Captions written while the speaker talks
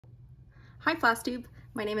Hi Flosstube,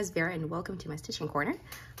 my name is Vera and welcome to my stitching corner.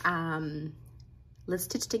 Let's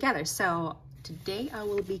stitch together. So today I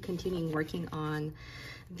will be continuing working on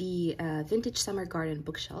the Vintage Summer Garden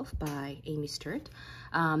bookshelf by Aimee Stewart.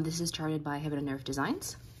 This is charted by Heaven and Earth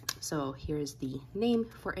Designs. So here's the name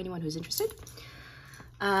for anyone who's interested.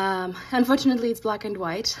 Unfortunately it's black and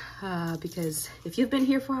white because if you've been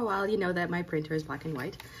here for a while you know that my printer is black and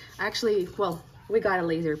white. Actually, well, we got a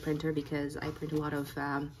laser printer because I print a lot of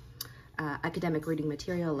academic reading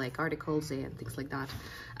material like articles and things like that.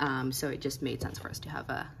 So it just made sense for us to have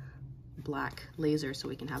a black laser so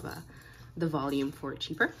we can have the volume for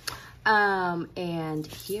cheaper. And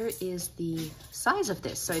here is the size of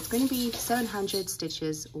this. So it's going to be 700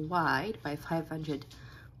 stitches wide by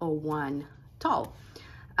 501 tall.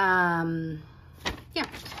 Yeah,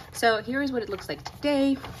 so here is what it looks like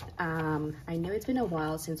today. I know it's been a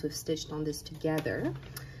while since we've stitched on this together.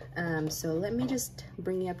 So let me just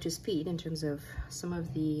bring you up to speed in terms of some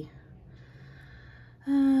of the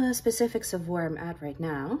specifics of where I'm at right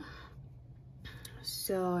now.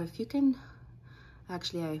 So if you can,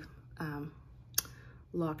 actually I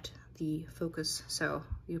locked the focus, so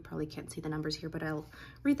you probably can't see the numbers here, but I'll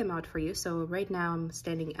read them out for you. So right now I'm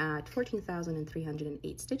standing at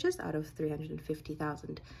 14,308 stitches out of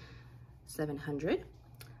 350,700.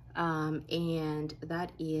 And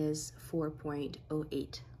that is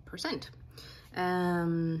 4.08%.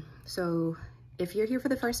 So if you're here for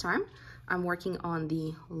the first time, I'm working on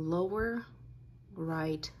the lower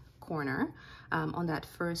right corner on that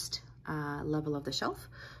first level of the shelf.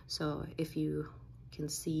 So if you can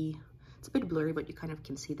see, it's a bit blurry, but you kind of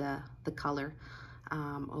can see the color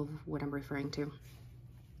of what I'm referring to.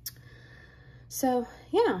 So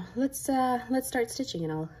yeah, let's start stitching,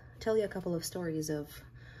 and I'll tell you a couple of stories of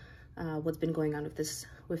what's been going on with this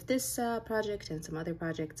project and some other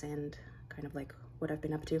projects, and kind of like what I've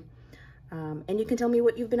been up to. And you can tell me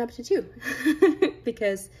what you've been up to too,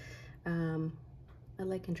 because I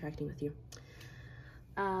like interacting with you.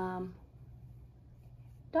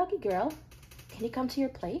 Doggy girl, can you come to your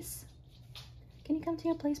place? Can you come to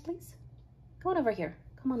your place, please? Come on over here.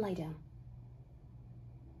 Come on, lie down.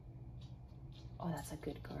 Oh, that's a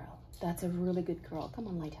good girl. That's a really good girl. Come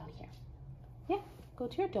on, lie down here. Yeah, go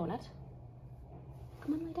to your donut.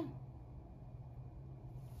 Come on, lie down.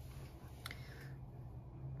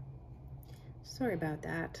 Sorry about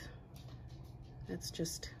that. That's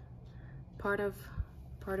just part of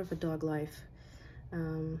a dog life.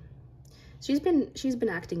 She's been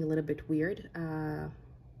acting a little bit weird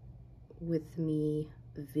with me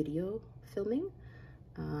video filming.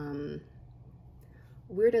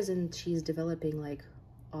 Weird as in she's developing like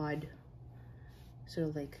odd sort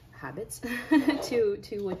of like habits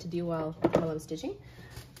to what to do while I'm stitching.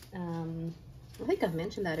 I think I've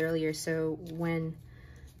mentioned that earlier. So when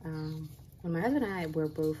my husband and I were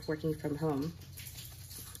both working from home,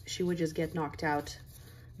 she would just get knocked out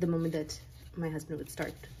the moment that my husband would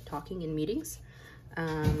start talking in meetings.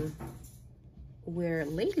 Where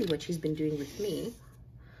lately what she's been doing with me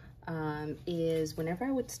is whenever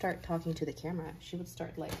I would start talking to the camera, she would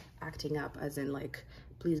start like acting up, as in like,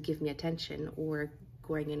 please give me attention, or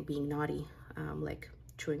going and being naughty, like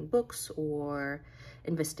chewing books or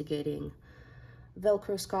investigating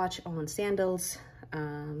Velcro scotch on sandals,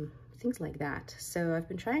 things like that. So I've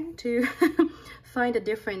been trying to find a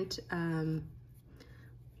different,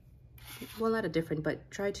 well, not a different, but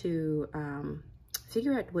try to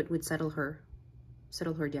figure out what would settle her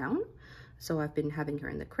down. So I've been having her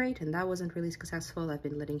in the crate, and that wasn't really successful. I've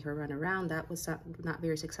been letting her run around. That was not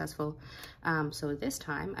very successful. So this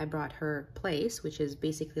time I brought her place, which is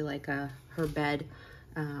basically like her bed,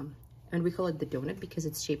 and we call it the donut because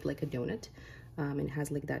it's shaped like a donut, and has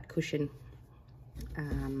like that cushion.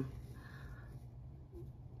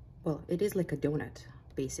 Well, it is like a donut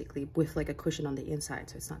basically, with like a cushion on the inside,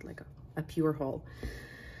 so it's not like a pure hole.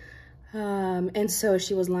 And so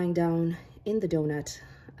she was lying down in the donut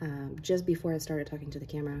just before I started talking to the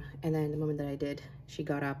camera, and then the moment that I did, she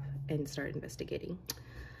got up and started investigating.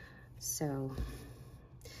 So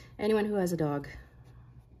anyone who has a dog,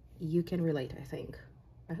 you can relate, I think.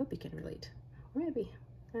 I hope you can relate. Or maybe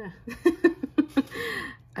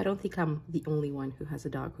I don't think I'm the only one who has a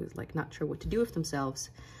dog who's like not sure what to do with themselves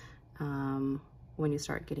when you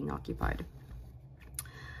start getting occupied.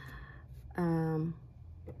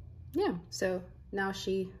 Yeah, so now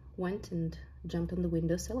she went and jumped on the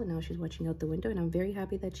windowsill, and now she's watching out the window, and I'm very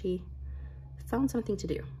happy that she found something to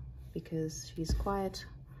do because she's quiet.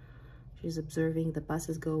 She's observing the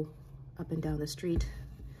buses go up and down the street.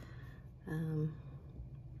 And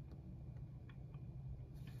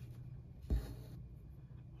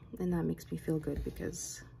that makes me feel good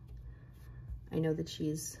because I know that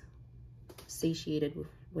she's satiated with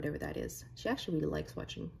whatever that is. She actually really likes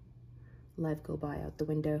watching life go by out the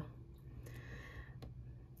window.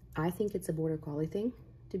 I think it's a border collie thing,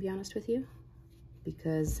 to be honest with you,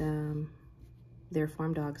 because they're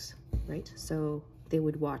farm dogs, right? So they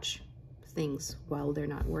would watch things while they're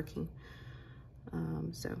not working.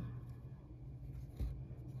 So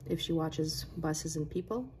if she watches buses and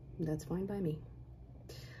people, that's fine by me.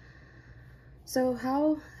 So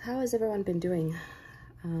how has everyone been doing?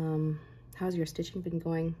 How's your stitching been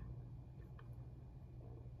going?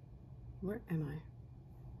 Where am I?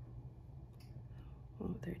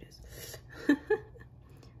 Oh, there it is.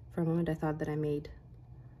 For a moment I thought that I made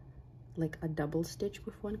like a double stitch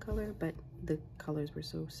with one color, but the colors were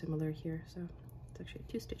so similar here, so it's actually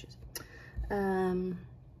 2 stitches.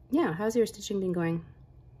 Yeah, how's your stitching been going?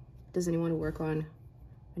 Does anyone work on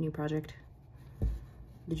a new project?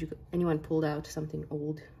 Did anyone pulled out something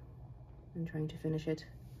old and trying to finish it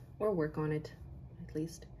or work on it at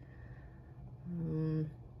least?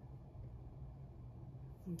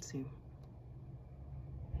 Let's see.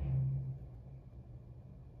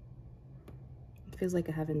 It feels like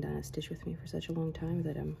I haven't done a stitch with me for such a long time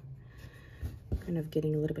that I'm kind of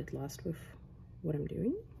getting a little bit lost with what I'm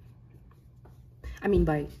doing. I mean,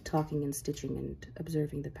 by talking and stitching and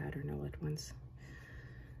observing the pattern all at once.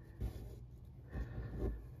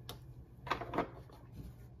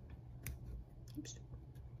 Oops.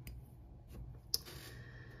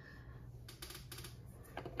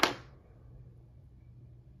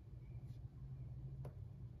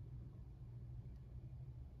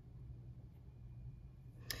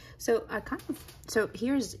 So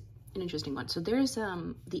here's an interesting one. So there's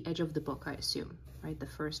the edge of the book, I assume, right? The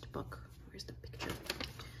first book. Where's the picture?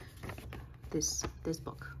 This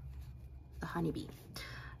book, The Honeybee.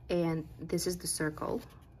 And this is the circle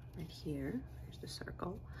right here. Here's the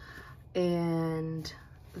circle. And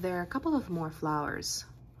there are a couple of more flowers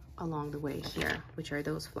along the way here, which are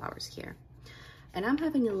those flowers here. And I'm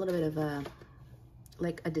having a little bit of a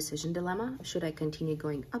decision dilemma. Should I continue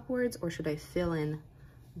going upwards, or should I fill in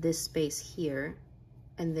this space here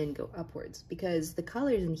and then go upwards? Because the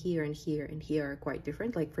colors in here and here and here are quite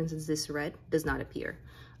different. Like, for instance, this red does not appear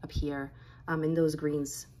up here. And those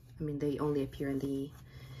greens, I mean, they only appear in the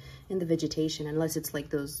vegetation, unless it's like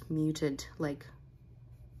those muted, like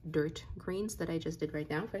dirt greens that I just did right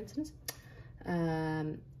now, for instance.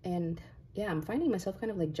 And yeah, I'm finding myself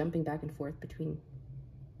kind of like jumping back and forth between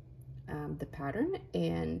the pattern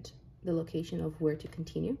and the location of where to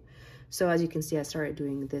continue. So as you can see, I started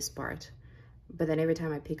doing this part, but then every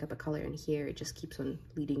time I pick up a color in here, it just keeps on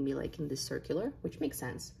leading me like in this circular, which makes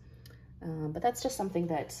sense. But that's just something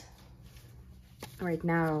that right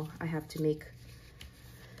now I have to make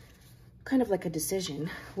kind of like a decision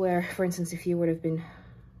where, for instance, if you would have been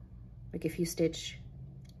like, if you stitch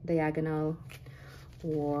diagonal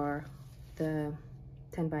or the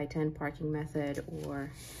 10 by 10 parking method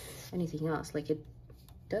or anything else, like, it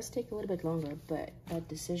does take a little bit longer, but that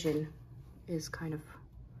decision is kind of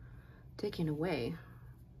taken away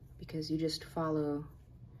because you just follow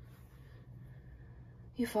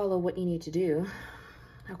what you need to do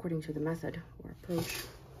according to the method or approach.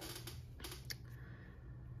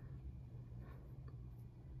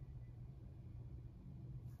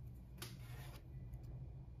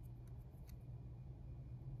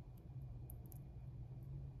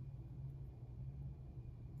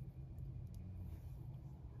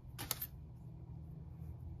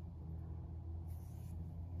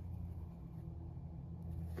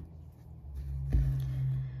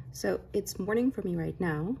 So it's morning for me right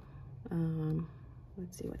now.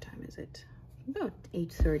 Let's see, what time is it? About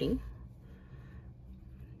 8:30.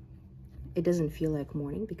 It doesn't feel like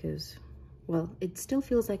morning because, well, it still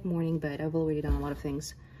feels like morning, but I've already done a lot of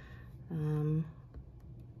things. I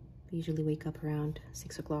usually wake up around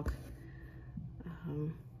 6 o'clock.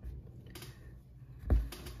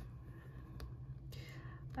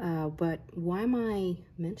 But why am I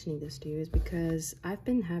mentioning this to you is because I've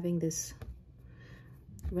been having this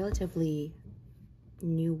relatively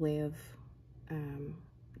new way of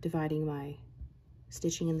dividing my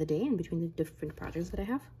stitching in the day and between the different projects that I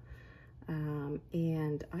have.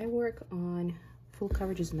 And I work on full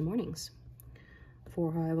coverages in the mornings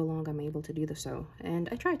for however long I'm able to do so. And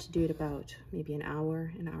I try to do it about maybe an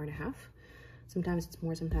hour and a half. Sometimes it's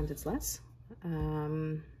more, sometimes it's less.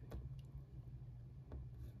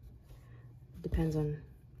 Depends on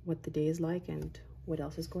what the day is like and what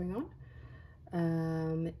else is going on.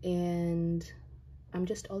 And I'm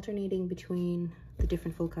just alternating between the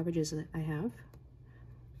different full coverages that I have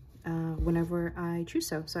whenever I choose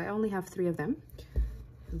so. So I only have 3 of them.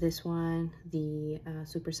 this one, the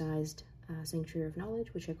supersized Sanctuary of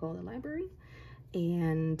Knowledge, which I call the library,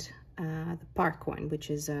 and the Park one, which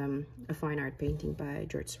is a fine art painting by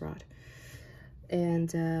George Stewart.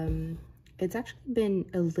 And it's actually been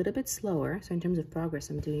a little bit slower, so in terms of progress,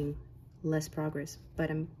 I'm doing less progress, but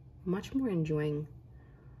I'm much more enjoying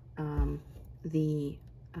the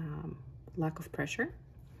lack of pressure,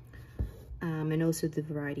 and also the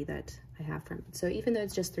variety that I have from it. So even though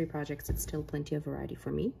it's just 3 projects, it's still plenty of variety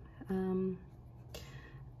for me.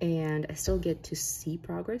 And I still get to see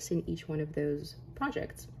progress in each one of those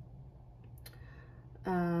projects.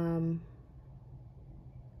 And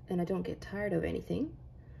I don't get tired of anything.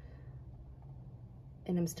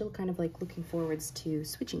 And I'm still kind of like looking forwards to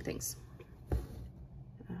switching things.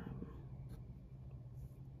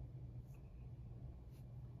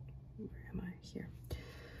 Where am I here?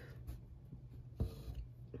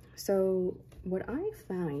 So what I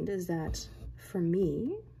find is that for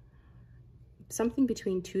me, something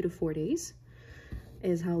between 2 to 4 days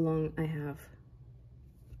is how long I have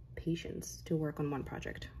patience to work on one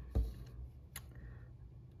project.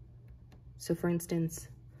 So for instance,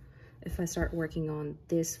 if I start working on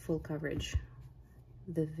this full coverage,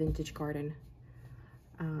 the vintage garden,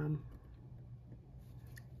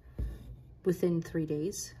 within 3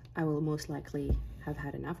 days, I will most likely have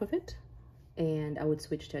had enough of it, and I would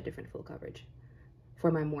switch to a different full coverage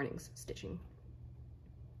for my morning's stitching.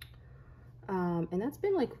 And that's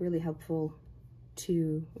been like really helpful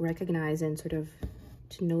to recognize and sort of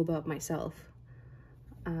to know about myself.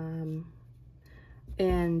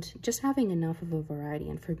 And just having enough of a variety.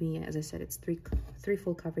 And for me, as I said, it's three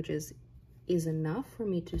full coverages is enough for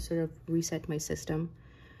me to sort of reset my system,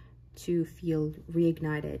 to feel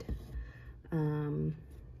reignited, to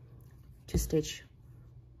stitch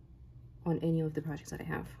on any of the projects that I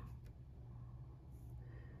have.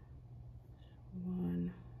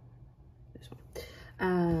 This one.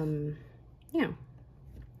 Yeah.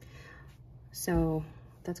 So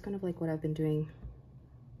that's kind of like what I've been doing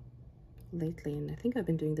lately, and I think I've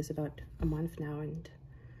been doing this about a month now, and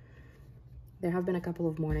there have been a couple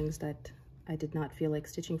of mornings that I did not feel like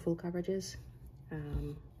stitching full coverages.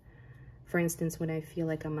 For instance, when I feel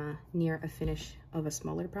like I'm near a finish of a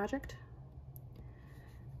smaller project,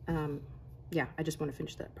 yeah, I just want to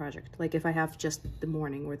finish that project. Like if I have just the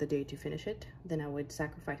morning or the day to finish it, then I would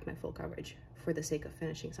sacrifice my full coverage for the sake of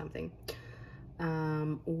finishing something.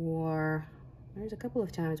 Or there's a couple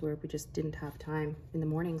of times where we just didn't have time in the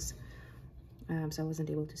mornings, so I wasn't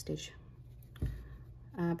able to stitch.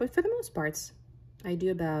 But for the most parts, I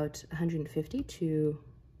do about 150 to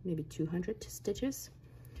maybe 200 stitches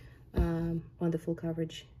on the full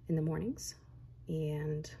coverage in the mornings.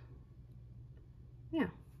 And yeah,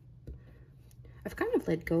 I've kind of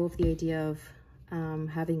let go of the idea of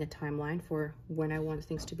having a timeline for when I want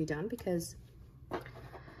things to be done, because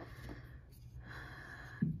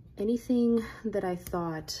anything that I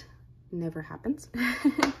thought never happens.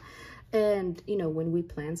 And, you know, when we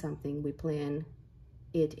plan something, we plan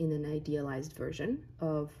it in an idealized version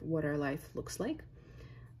of what our life looks like,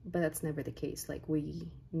 but that's never the case. Like we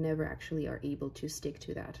never actually are able to stick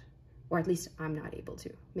to that, or at least I'm not able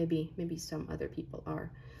to. Maybe some other people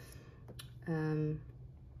are. And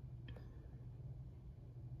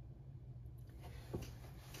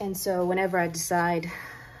so whenever I decide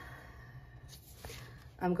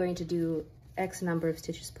I'm going to do X number of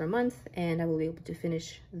stitches per month, and I will be able to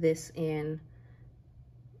finish this in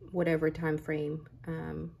whatever time frame,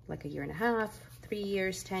 like 1.5 years, 3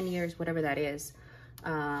 years, 10 years, whatever that is,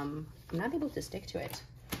 I'm not able to stick to it.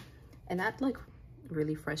 And that like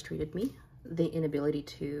really frustrated me, the inability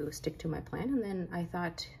to stick to my plan. And then I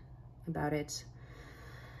thought about it,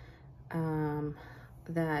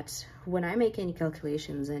 that when I make any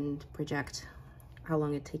calculations and project how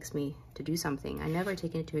long it takes me to do something, I never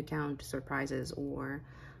take into account surprises or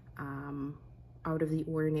out of the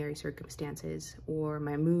ordinary circumstances or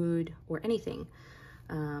my mood or anything.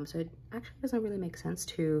 So it actually doesn't really make sense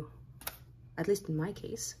to, at least in my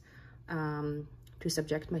case, to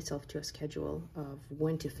subject myself to a schedule of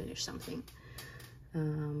when to finish something.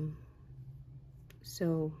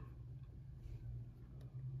 So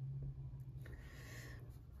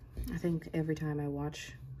I think every time I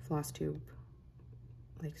watch FlossTube,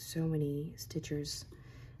 like so many stitchers,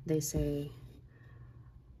 they say,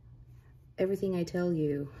 everything I tell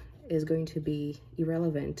you is going to be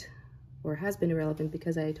irrelevant or has been irrelevant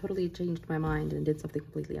because I totally changed my mind and did something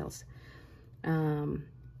completely else. And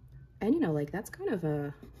you know, like that's kind of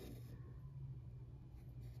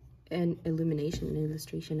an illumination, an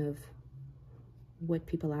illustration of what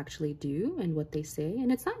people actually do and what they say.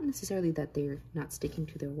 And it's not necessarily that they're not sticking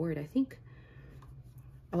to their word. I think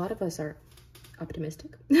a lot of us are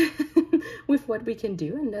optimistic with what we can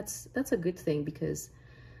do, and that's a good thing, because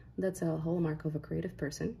that's a hallmark of a creative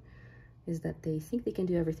person, is that they think they can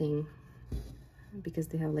do everything because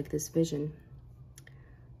they have like this vision.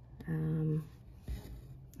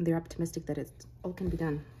 They're optimistic that it all can be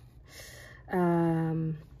done.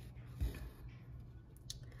 And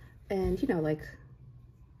you know, like,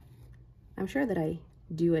 I'm sure that I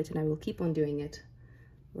do it, and I will keep on doing it,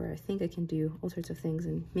 where I think I can do all sorts of things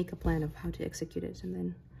and make a plan of how to execute it, and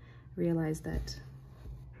then realize that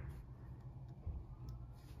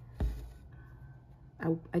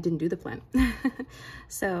I didn't do the plan.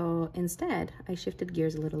 So instead, I shifted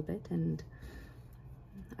gears a little bit, and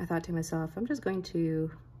I thought to myself, I'm just going to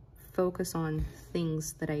focus on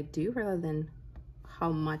things that I do rather than how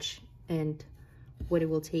much and what it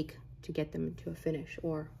will take to get them to a finish,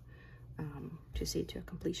 or to see it to a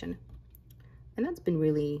completion. And that's been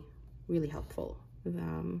really, really helpful.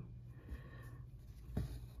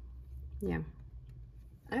 Yeah,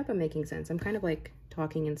 I hope I'm making sense. I'm kind of like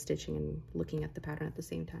talking and stitching and looking at the pattern at the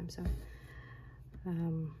same time. So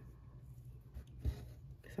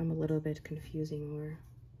if I'm a little bit confusing, or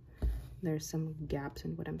there's some gaps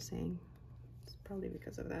in what I'm saying, it's probably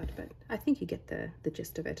because of that, but I think you get the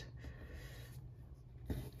gist of it.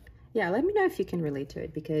 Yeah, let me know if you can relate to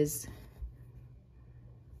it, because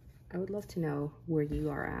I would love to know where you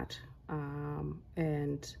are at,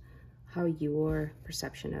 and how your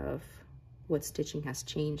perception of what stitching has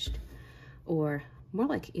changed, or more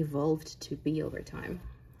like evolved to be over time.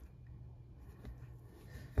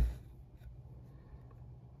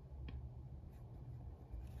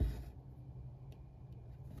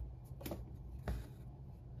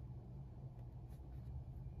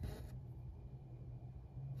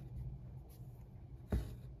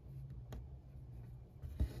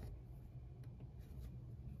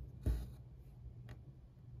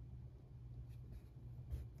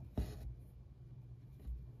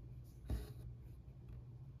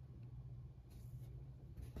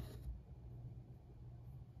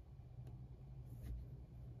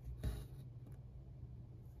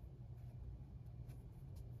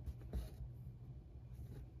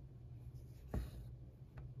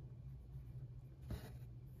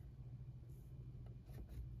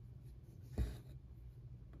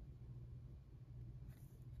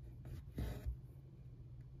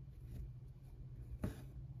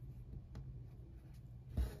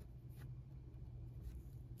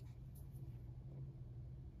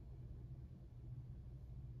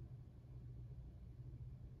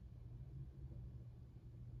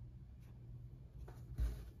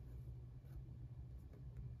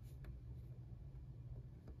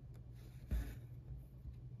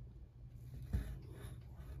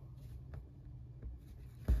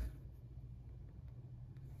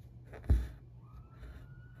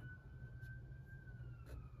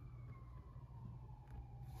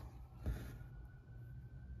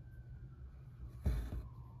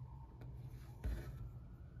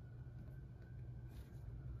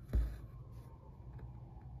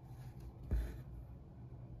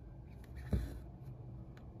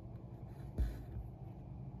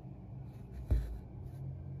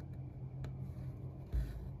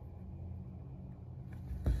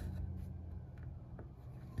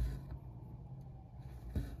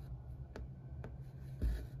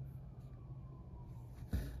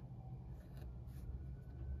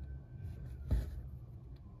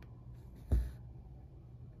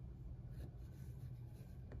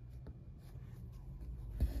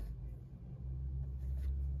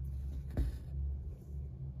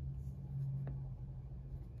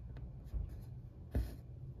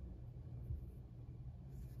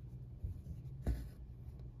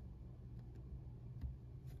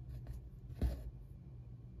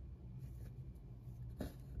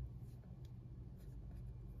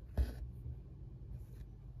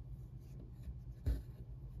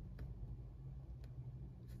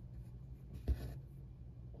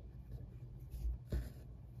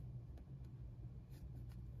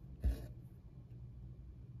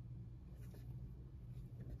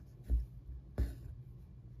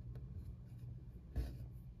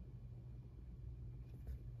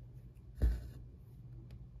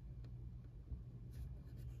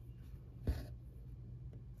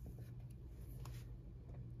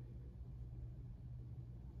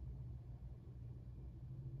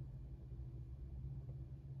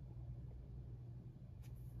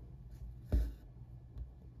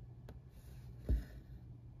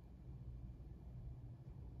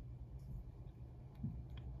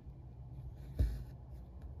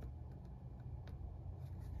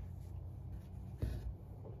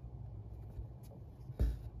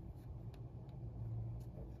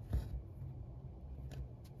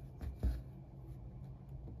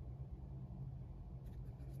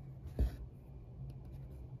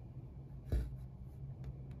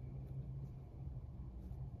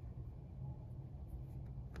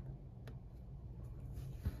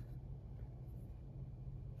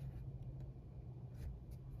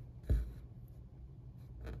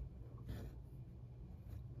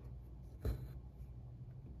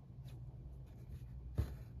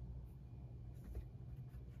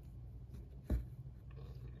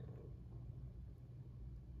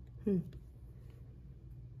 I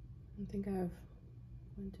think I have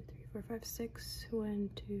 1, 2, 3, 4, 5, 6. 1,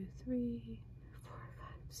 2, 3, 4, 5,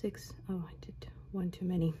 6. Oh, I did one too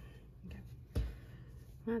many. Okay,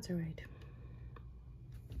 that's all right.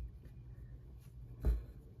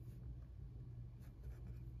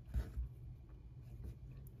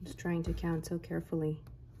 Just trying to count so carefully.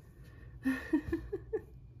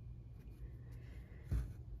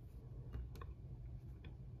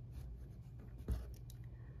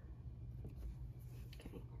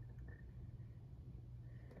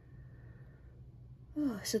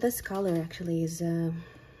 Oh, so this color actually is,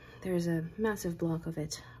 there's a massive block of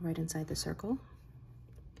it right inside the circle.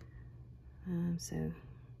 So it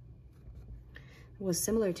was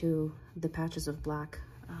similar to the patches of black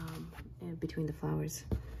in between the flowers,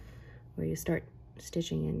 where you start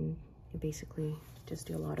stitching and you basically just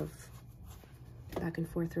do a lot of back and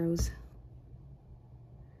forth rows,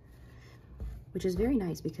 which is very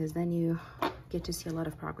nice because then you get to see a lot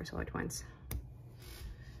of progress all at once.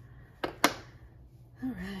 All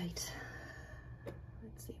right,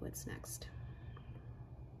 let's see what's next.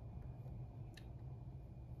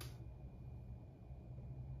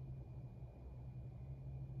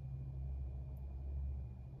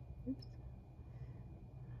 Oops.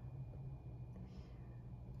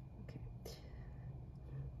 Okay.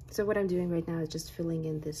 So what I'm doing right now is just filling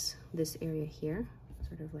in this area here,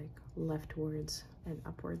 sort of like leftwards and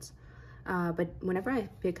upwards. But whenever I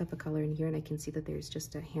pick up a color in here and I can see that there's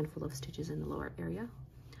just a handful of stitches in the lower area,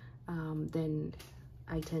 then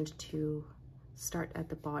I tend to start at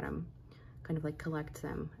the bottom, kind of like collect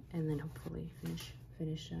them, and then hopefully finish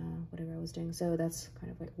whatever I was doing. So that's kind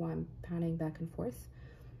of like why I'm panning back and forth.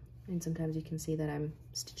 And sometimes you can see that I'm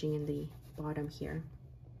stitching in the bottom here.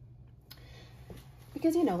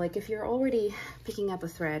 Because, you know, like if you're already picking up a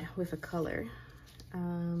thread with a color,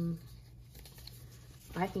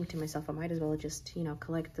 I think to myself, I might as well just, you know,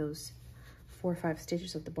 collect those 4 or 5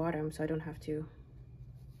 stitches at the bottom so I don't have to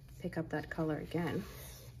pick up that color again.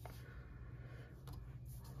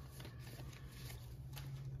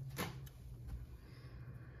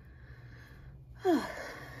 I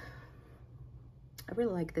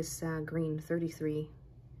really like this green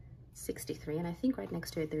 3363, and I think right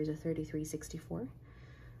next to it there's a 3364.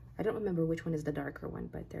 I don't remember which one is the darker one,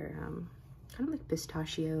 but they're kind of like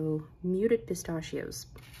pistachio, muted pistachios.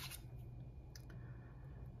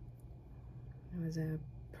 There was a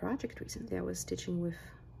project recently I was stitching with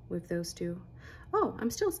those two. Oh,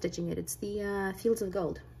 I'm still stitching it. It's the Fields of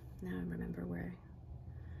Gold. Now I remember where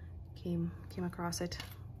I came across it.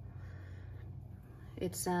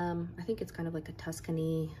 It's I think it's kind of like a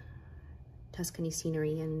Tuscany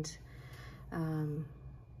scenery, and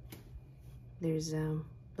there's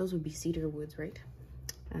those would be cedar woods, right?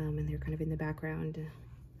 And they're kind of in the background,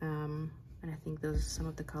 and I think some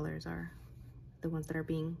of the colors are the ones that are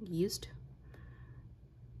being used,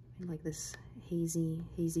 and like this hazy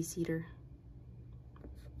cedar.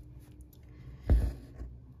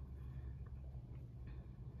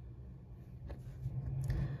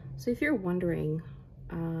 So if you're wondering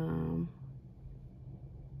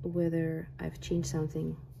whether I've changed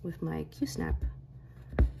something with my Q-snap,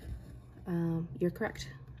 you're correct.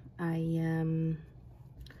 I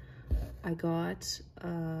got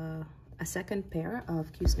a second pair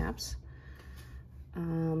of Q-snaps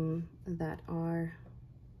that are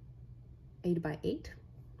 8x8,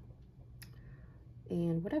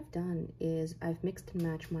 and what I've done is I've mixed and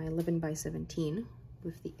matched my 11x17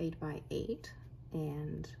 with the 8x8,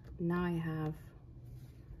 and now I have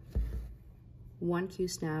one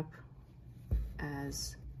Q-snap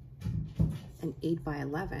as an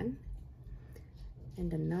 8x11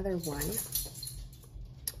 and another one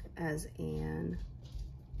as an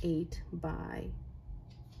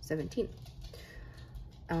 8x17.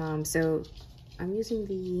 So I'm using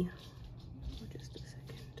the, just a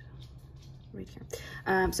second, right here.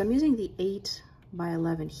 So I'm using the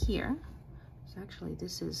 8x11 here. So actually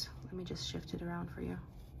this is, let me just shift it around for you.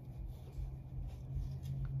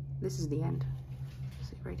 This is the end,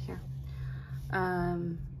 see right here.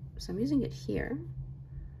 So I'm using it here,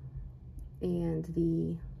 and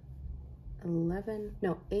the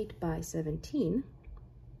 8x17,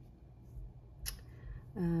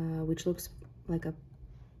 which looks like a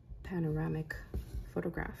panoramic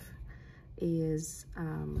photograph, is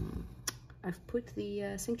I've put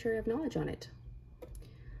the Sanctuary of Knowledge on it.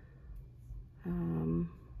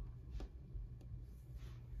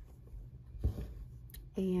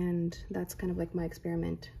 And that's kind of like my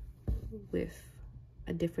experiment with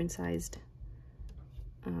a different sized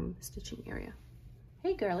stitching area.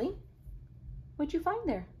 Hey girly, what'd you find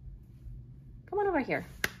there? Come on over here.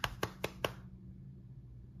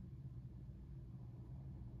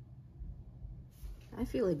 I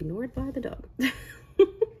feel ignored by the dog.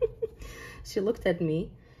 She looked at me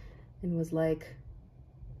and was like,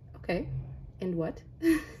 okay, and what?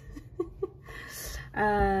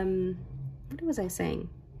 What was I saying?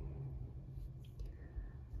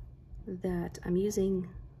 That I'm using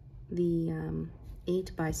the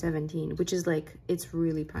 8x17, which is like, it's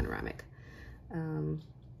really panoramic.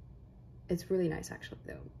 It's really nice actually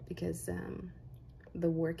though, because the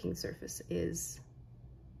working surface is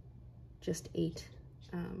just 8.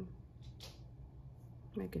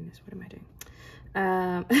 My goodness, what am I doing?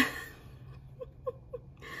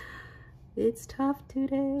 It's tough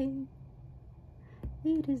today.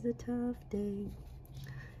 It is a tough day.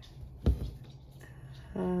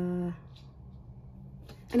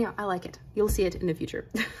 Anyhow, I like it. You'll see it in the future.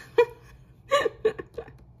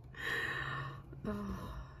 Oh,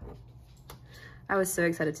 I was so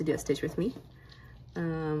excited to do a stitch with me.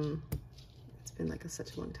 It's been like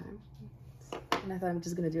such a long time. And I thought I'm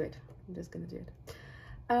just gonna do it. I'm just gonna do it.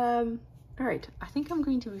 All right, I think I'm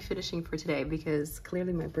going to be finishing for today because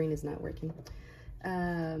clearly my brain is not working.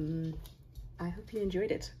 I hope you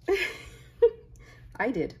enjoyed it. I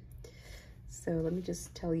did. So let me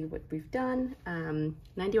just tell you what we've done.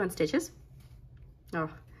 91 stitches. Oh,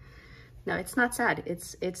 no, it's not sad.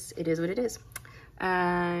 It is what it is.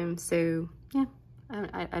 So yeah,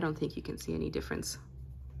 I don't think you can see any difference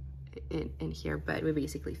in here, but we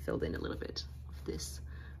basically filled in a little bit of this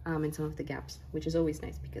in some of the gaps, which is always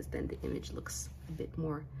nice because then the image looks a bit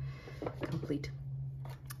more complete.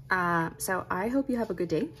 So I hope you have a good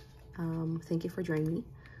day. Thank you for joining me,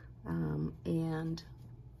 and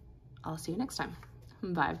I'll see you next time.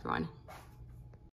 Bye, everyone.